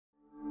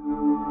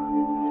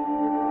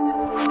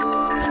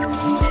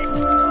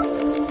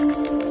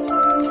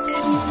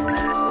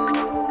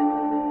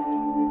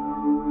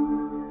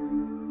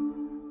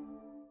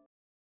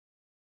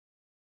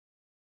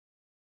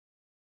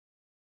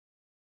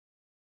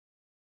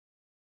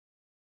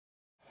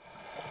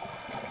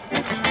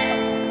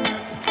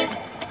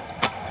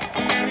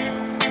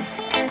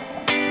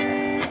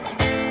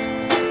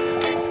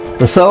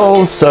The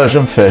Sohal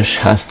Surgeonfish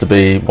has to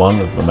be one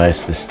of the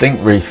most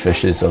distinct reef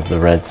fishes of the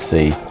Red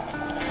Sea.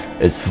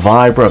 Its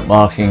vibrant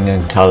marking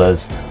and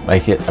colours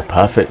make it a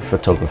perfect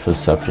photographer's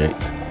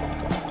subject.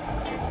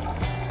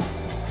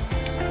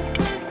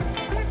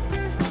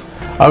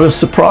 I was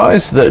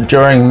surprised that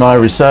during my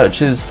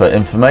researches for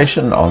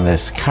information on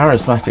this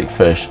charismatic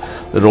fish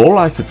that all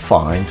I could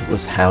find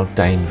was how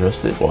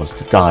dangerous it was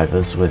to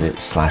divers with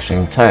its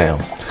slashing tail,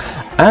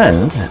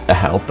 and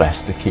how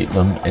best to keep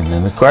them in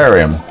an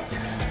aquarium.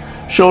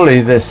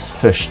 Surely this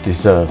fish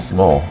deserves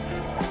more.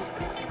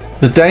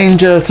 The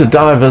danger to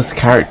divers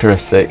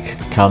characteristic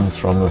comes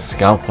from the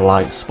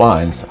scalpel-like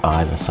spines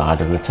either side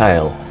of the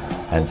tail,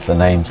 hence the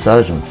name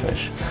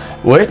surgeonfish,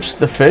 which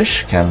the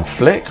fish can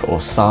flick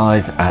or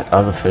scythe at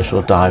other fish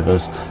or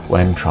divers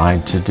when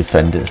trying to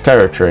defend its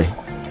territory.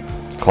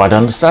 Quite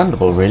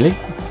understandable, really.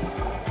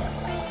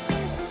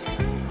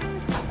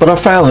 But I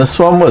found this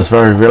one was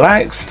very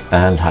relaxed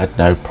and had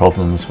no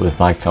problems with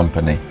my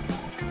company.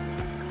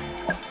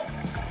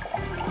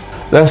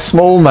 Their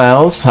small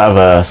mouths have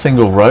a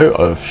single row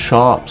of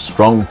sharp,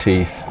 strong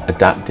teeth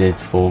adapted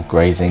for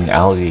grazing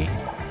algae.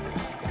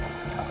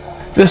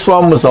 This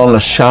one was on a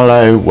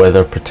shallow,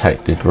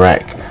 weather-protected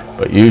wreck,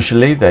 but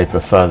usually they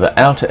prefer the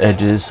outer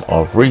edges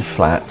of reef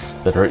flats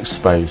that are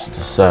exposed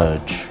to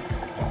surge.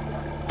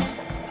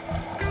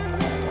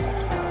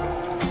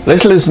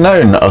 Little is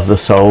known of the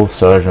Sohal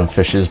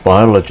Surgeonfish's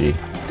biology,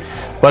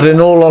 but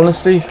in all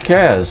honesty, who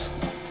cares?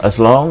 As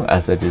long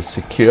as it is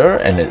secure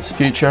in its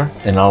future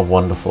in our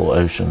wonderful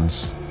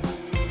oceans.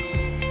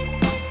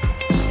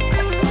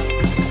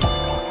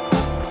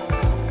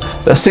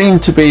 There seem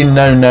to be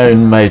no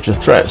known major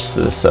threats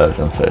to the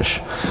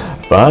surgeonfish,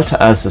 but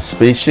as a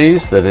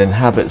species that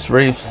inhabits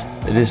reefs,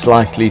 it is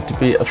likely to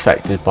be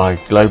affected by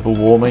global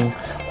warming,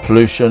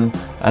 pollution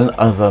and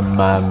other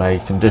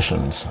man-made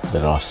conditions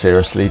that are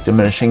seriously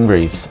diminishing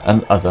reefs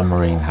and other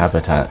marine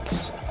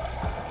habitats.